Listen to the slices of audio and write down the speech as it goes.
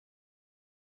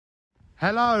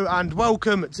Hello and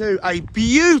welcome to a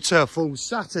beautiful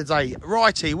Saturday.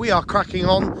 Righty, we are cracking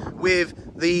on with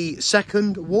the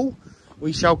second wall,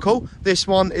 we shall call. This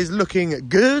one is looking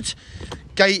good.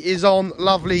 Gate is on,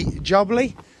 lovely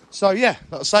jubbly. So yeah,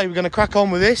 like I say, we're going to crack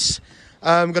on with this.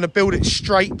 I'm going to build it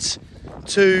straight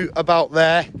to about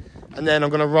there, and then I'm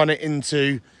going to run it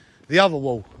into the other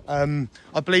wall.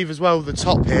 I believe as well the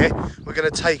top here, we're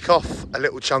going to take off a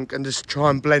little chunk and just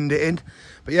try and blend it in.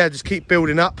 But yeah, just keep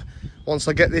building up. Once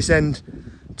I get this end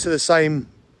to the same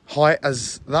height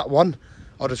as that one,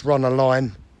 I'll just run a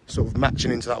line sort of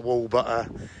matching into that wall. But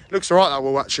it looks all right, that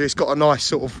wall, actually. It's got a nice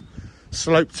sort of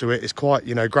slope to it. It's quite,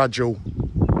 you know, gradual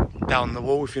down the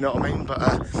wall, if you know what I mean.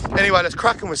 But anyway, let's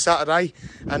crack on with Saturday.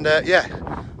 And yeah,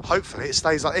 hopefully it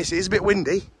stays like this. It is a bit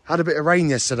windy. Had a bit of rain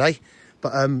yesterday.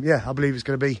 But yeah, I believe it's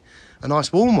going to be a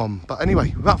nice warm one. But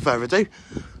anyway, without further ado,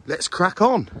 let's crack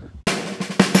on.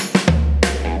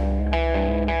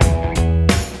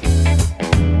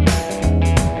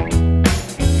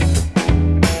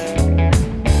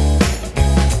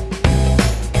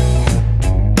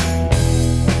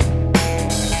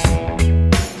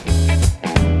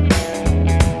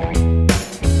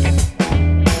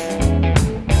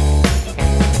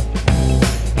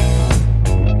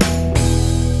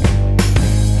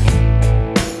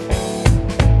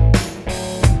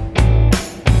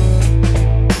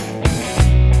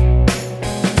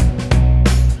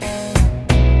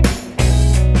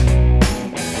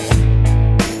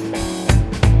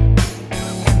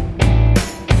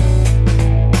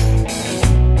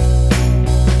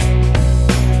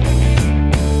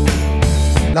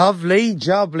 Lovely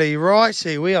jubbly,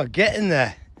 righty, we are getting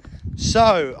there.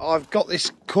 So I've got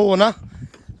this corner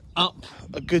up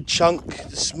a good chunk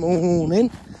this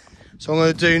morning. So what I'm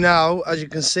going to do now, as you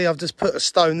can see, I've just put a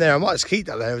stone there. I might just keep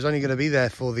that there. It was only going to be there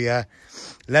for the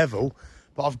level,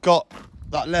 but I've got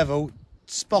that level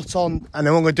spot on. And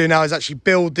then what I'm going to do now is actually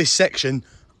build this section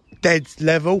dead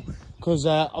level, because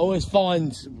I always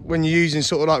find when you're using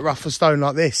sort of like rougher stone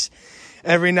like this,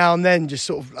 every now and then, just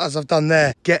sort of, as I've done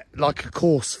there, get like a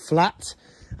coarse flat.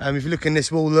 If you look in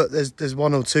this wall, look, there's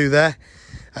one or two there,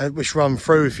 which run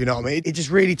through, if you know what I mean. It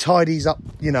just really tidies up,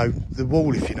 you know, the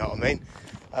wall, if you know what I mean.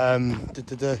 You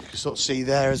can sort of see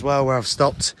there as well where I've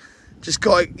stopped. Just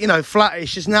got it, you know,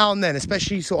 flattish just now and then,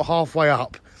 especially sort of halfway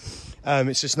up.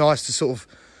 It's just nice to sort of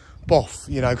boff,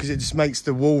 you know, because it just makes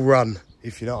the wall run,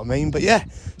 if you know what I mean. But yeah,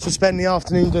 so spend the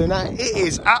afternoon doing that. It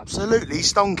is absolutely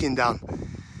stonking down.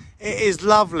 It is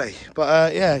lovely,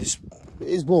 but yeah, it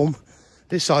is warm.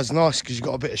 This side's nice because you've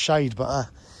got a bit of shade, but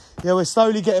yeah, we're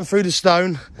slowly getting through the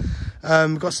stone.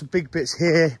 We've got some big bits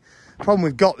here. Problem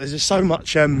we've got, there's just so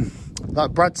much like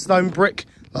Bradstone brick,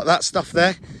 like that stuff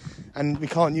there, and we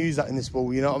can't use that in this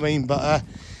wall, you know what I mean? But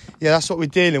yeah, that's what we're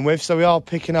dealing with. So we are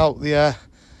picking out the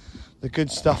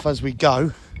good stuff as we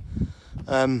go.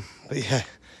 But yeah,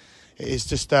 it is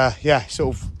just yeah,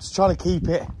 sort of just trying to keep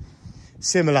it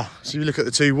similar. So you look at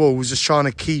the two walls, just trying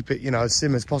to keep it, you know, as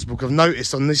similar as possible. Because I've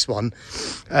noticed on this one,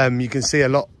 you can see a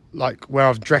lot like where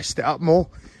I've dressed it up more,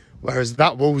 whereas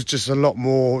that wall's just a lot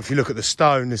more. If you look at the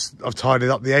stone, I've tidied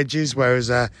up the edges,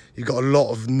 whereas you've got a lot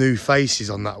of new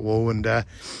faces on that wall, and it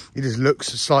just looks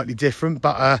slightly different.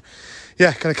 But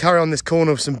yeah, going to carry on this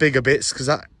corner with some bigger bits, because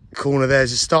that corner there is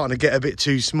just starting to get a bit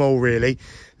too small, really.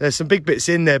 There's some big bits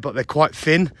in there, but they're quite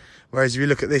thin, whereas if you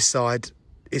look at this side,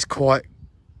 it's quite,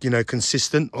 you know,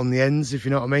 consistent on the ends, if you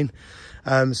know what I mean.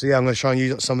 So yeah, I'm going to try and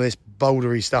use up some of this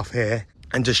bouldery stuff here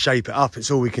and just shape it up.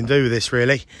 It's all we can do with this,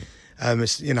 really.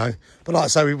 It's, you know, but like I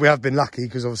say, we have been lucky,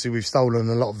 because obviously we've stolen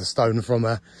a lot of the stone from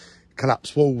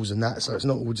collapsed walls and that, so it's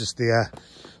not all just the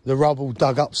rubble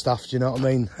dug up stuff, do you know what I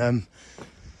mean?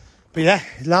 But yeah,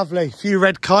 lovely. A few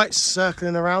red kites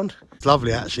circling around. It's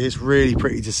lovely, actually. It's really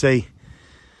pretty to see.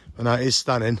 But no, it is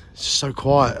stunning. It's just so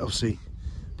quiet, obviously,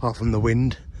 apart from the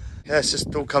wind. Yeah, it's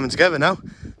just all coming together now.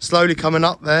 Slowly coming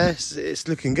up there. It's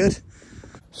looking good.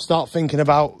 Start thinking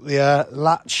about the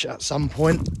latch at some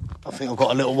point. I think I've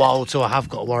got a little while till I have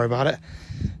got to worry about it.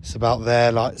 It's about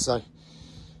there, like, so.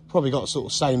 Probably got sort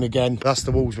of same again. That's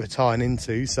the walls we're tying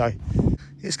into, so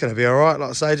it's going to be all right.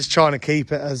 Like I say, just trying to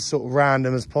keep it as sort of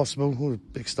random as possible. All the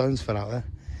big stones fell out there.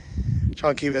 Try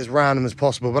and keep it as random as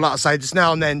possible. But like I say, just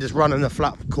now and then, just running a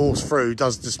flat course through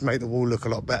does just make the wall look a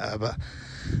lot better. But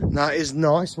no, it is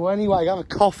nice. Well, anyway, have a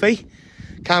coffee.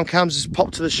 Cam's just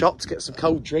popped to the shop to get some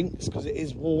cold drinks because it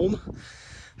is warm.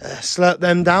 Slurp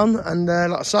them down, and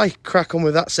like I say, crack on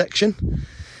with that section.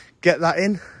 Get that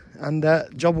in, and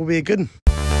job will be a good one.